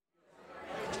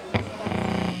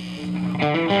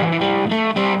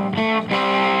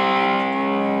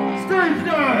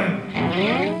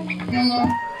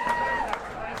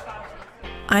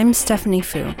I'm Stephanie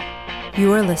Fu.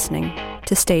 You are listening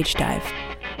to Stage Dive.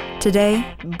 Today,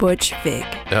 Butch Vig.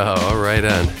 Oh, all right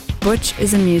on. Butch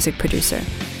is a music producer.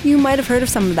 You might have heard of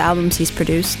some of the albums he's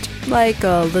produced, like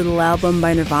a little album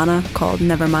by Nirvana called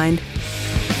Nevermind.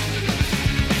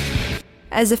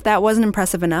 As if that wasn't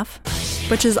impressive enough,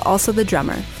 Butch is also the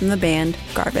drummer from the band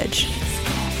Garbage.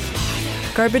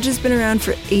 Garbage has been around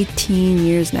for 18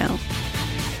 years now.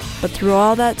 But through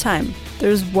all that time,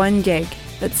 there's one gig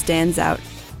that stands out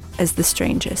as the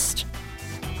strangest.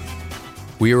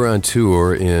 We were on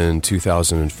tour in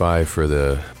 2005 for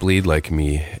the Bleed Like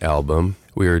Me album.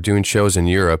 We were doing shows in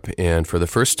Europe, and for the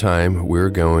first time, we were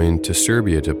going to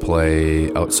Serbia to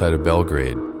play outside of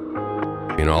Belgrade.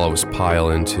 And all of us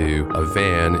pile into a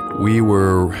van. We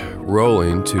were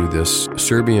rolling to this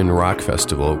Serbian rock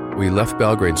festival. We left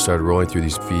Belgrade and started rolling through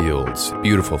these fields.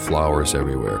 Beautiful flowers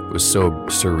everywhere. It was so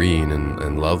serene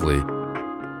and lovely.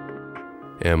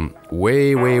 And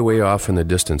way, way, way off in the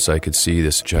distance, I could see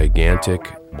this gigantic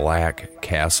black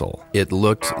castle. It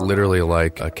looked literally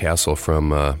like a castle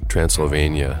from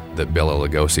Transylvania that Bela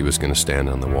Lugosi was going to stand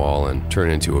on the wall and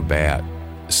turn into a bat.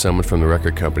 Someone from the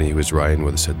record company who was riding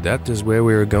with us said, "That is where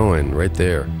we were going, right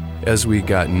there." As we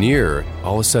got near,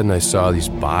 all of a sudden I saw these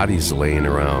bodies laying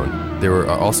around. There were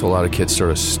also a lot of kids sort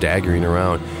of staggering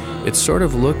around. It sort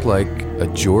of looked like a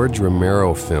George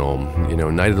Romero film,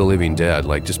 Night of the Living Dead,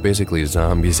 like just basically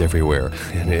zombies everywhere.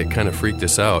 And it kind of freaked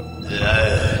us out.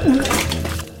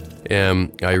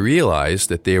 And I realized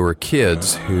that they were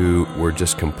kids who were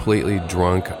just completely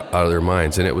drunk out of their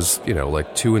minds. And it was,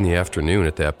 like 2 p.m.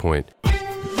 at that point.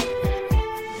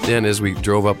 Then as we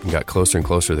drove up and got closer and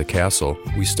closer to the castle,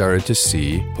 we started to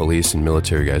see police and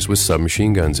military guys with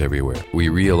submachine guns everywhere. We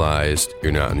realized,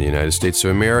 you're not in the United States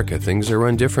of America. Things are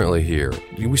run differently here.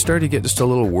 We started to get just a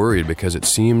little worried because it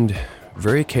seemed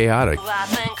very chaotic.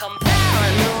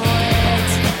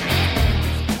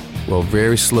 Well,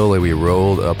 very slowly we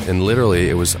rolled up, and literally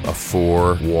it was a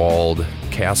 4-walled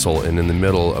castle, and in the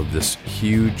middle of this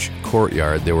huge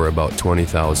courtyard, there were about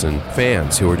 20,000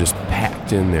 fans who were just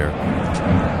packed in there.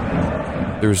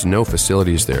 There's no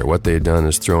facilities there. What they had done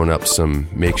is thrown up some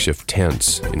makeshift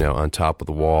tents, on top of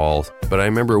the wall. But I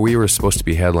remember we were supposed to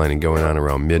be headlining going on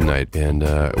around midnight, and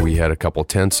we had a couple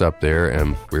tents up there,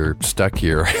 and we were stuck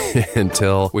here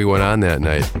until we went on that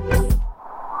night.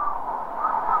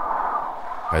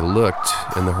 I looked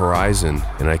in the horizon,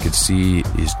 and I could see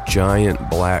these giant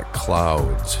black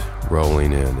clouds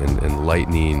rolling in and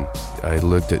lightning. I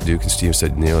looked at Duke and Steve and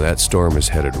said, that storm is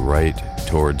headed right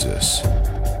towards us.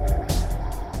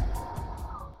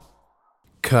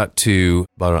 Cut to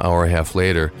about an hour and a half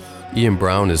later, Ian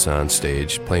Brown is on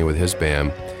stage playing with his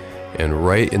band, and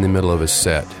right in the middle of his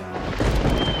set,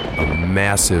 a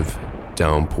massive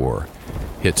downpour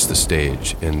hits the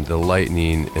stage, and the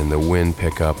lightning and the wind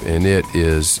pick up, and it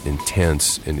is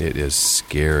intense and it is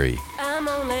scary. I'm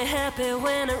only happy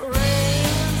when it rains.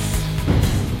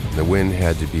 The wind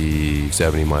had to be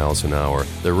 70 miles an hour.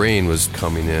 The rain was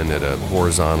coming in at a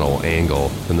horizontal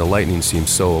angle, and the lightning seemed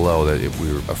so low that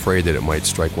we were afraid that it might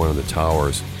strike one of the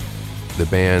towers. The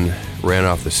band ran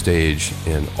off the stage,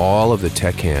 and all of the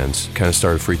tech hands kind of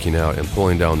started freaking out and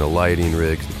pulling down the lighting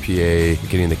rig, the PA,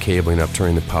 getting the cabling up,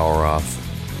 turning the power off.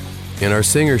 And our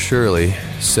singer, Shirley,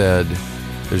 said,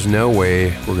 "There's no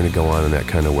way we're going to go on in that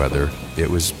kind of weather. It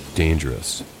was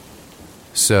dangerous."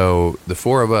 So the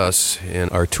 4 of us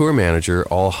and our tour manager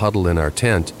all huddled in our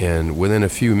tent, and within a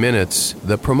few minutes,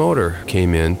 the promoter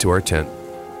came into our tent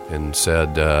and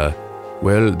said,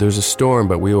 "Well, there's a storm,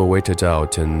 but we will wait it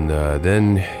out, and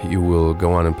then you will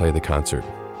go on and play the concert."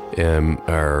 And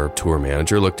our tour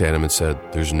manager looked at him and said,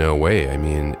 "There's no way. I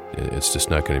mean, it's just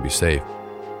not going to be safe."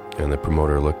 And the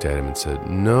promoter looked at him and said,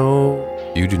 "No,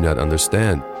 you do not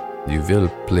understand. You will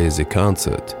play the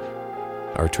concert."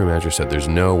 Our tour manager said, "There's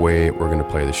no way we're going to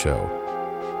play the show."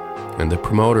 And the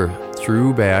promoter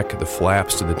threw back the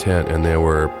flaps to the tent, and there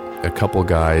were a couple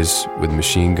guys with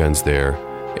machine guns there.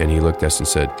 And he looked at us and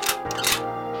said,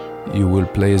 "You will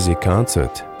play the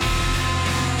concert."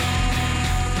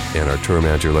 And our tour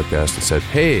manager looked at us and said,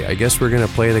 "Hey, I guess we're going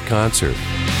to play the concert."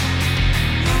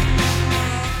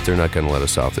 They're not going to let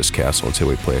us off this castle until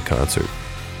we play a concert.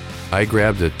 I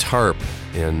grabbed a tarp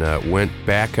and went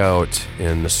back out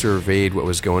and surveyed what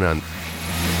was going on.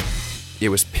 It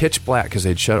was pitch black because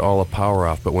they'd shut all the power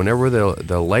off, but whenever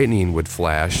the lightning would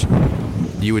flash,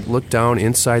 you would look down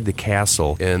inside the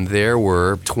castle, and there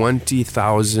were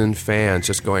 20,000 fans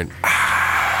just going,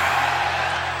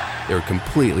 ah! They were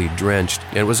completely drenched,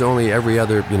 and it was only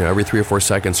every 3 or 4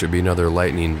 seconds there'd be another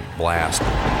lightning blast.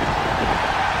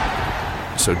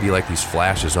 So it'd be like these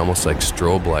flashes, almost like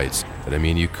strobe lights. I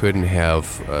mean, you couldn't have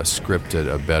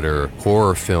scripted a better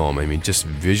horror film. I mean, just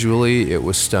visually, it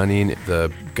was stunning.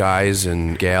 The guys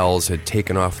and gals had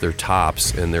taken off their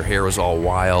tops, and their hair was all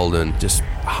wild and just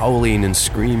howling and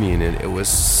screaming, and it was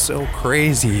so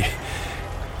crazy.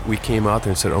 We came out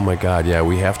there and said, oh my God, yeah,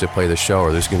 we have to play the show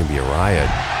or there's going to be a riot.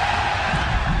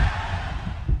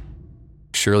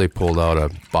 Shirley pulled out a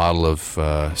bottle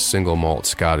of single malt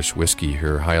Scottish whiskey,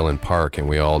 her Highland Park, and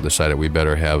we all decided we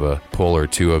better have a pull or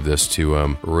two of this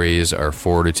to raise our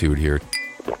fortitude here.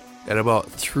 At about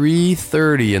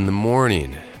 3:30 in the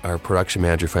morning, our production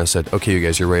manager finally said, okay, you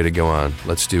guys, you're ready to go on.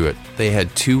 Let's do it. They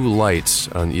had 2 lights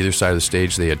on either side of the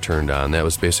stage they had turned on. That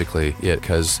was basically it,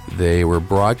 because they were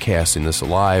broadcasting this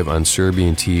live on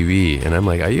Serbian TV. And I'm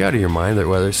like, are you out of your mind? They're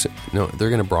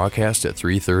going to broadcast at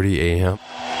 3:30 a.m.?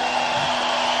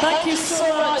 Thank you so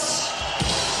much.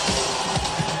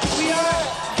 We are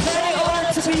very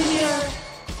honored to be here.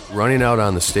 Running out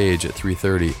on the stage at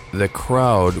 3:30, the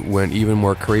crowd went even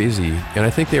more crazy. And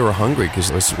I think they were hungry because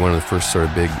it was one of the first sort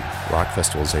of big rock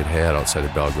festivals they'd had outside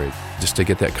of Belgrade. Just to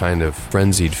get that kind of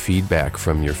frenzied feedback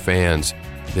from your fans,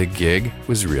 the gig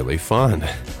was really fun.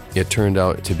 It turned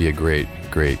out to be a great,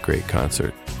 great, great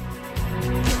concert.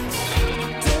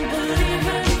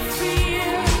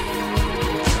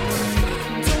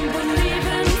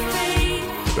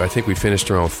 I think we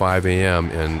finished around 5 a.m.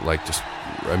 and just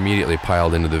immediately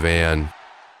piled into the van.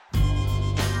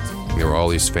 There were all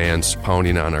these fans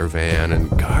pounding on our van and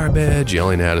garbage,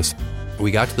 yelling at us.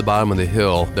 We got to the bottom of the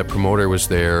hill. The promoter was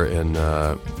there, and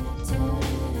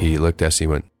he looked at us and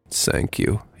he went, thank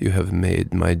you. You have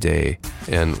made my day.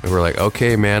 And we're like,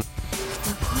 okay, man.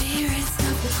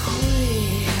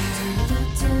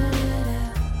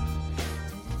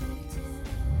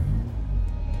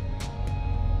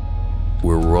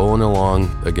 We're rolling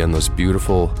along, again, those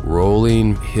beautiful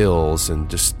rolling hills, and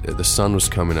just the sun was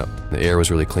coming up. The air was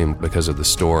really clean because of the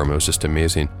storm. It was just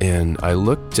amazing. And I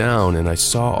looked down and I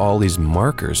saw all these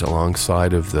markers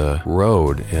alongside of the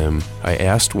road. And I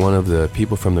asked one of the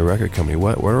people from the record company,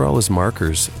 what are all those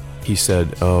markers? He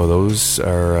said, oh, those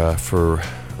are for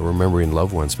remembering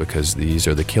loved ones, because these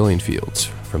are the killing fields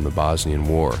from the Bosnian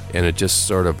War. And it just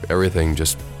sort of, everything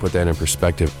just put that in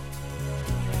perspective.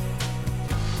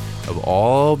 Of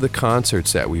all the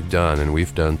concerts that we've done, and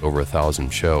we've done over 1,000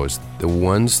 shows, the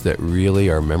ones that really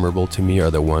are memorable to me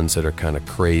are the ones that are kind of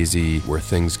crazy, where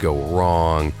things go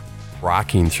wrong.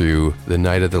 Rocking through the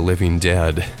Night of the Living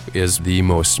Dead is the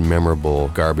most memorable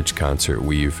Garbage concert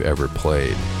we've ever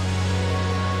played.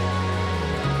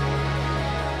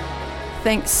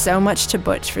 Thanks so much to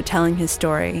Butch for telling his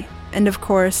story. And of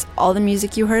course, all the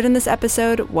music you heard in this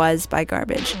episode was by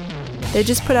Garbage. They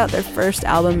just put out their first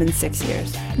album in 6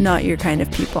 years. Not your kind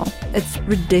of people. It's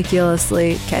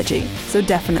ridiculously catchy, so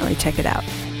definitely check it out.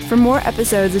 For more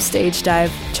episodes of Stage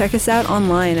Dive, check us out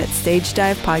online at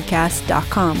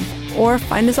stagedivepodcast.com, or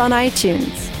find us on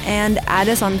iTunes and add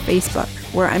us on Facebook,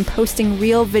 where I'm posting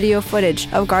real video footage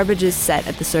of Garbage's set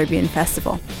at the Serbian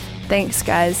Festival. Thanks,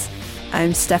 guys.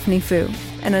 I'm Stephanie Fu,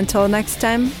 and until next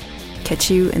time,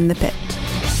 catch you in the pit.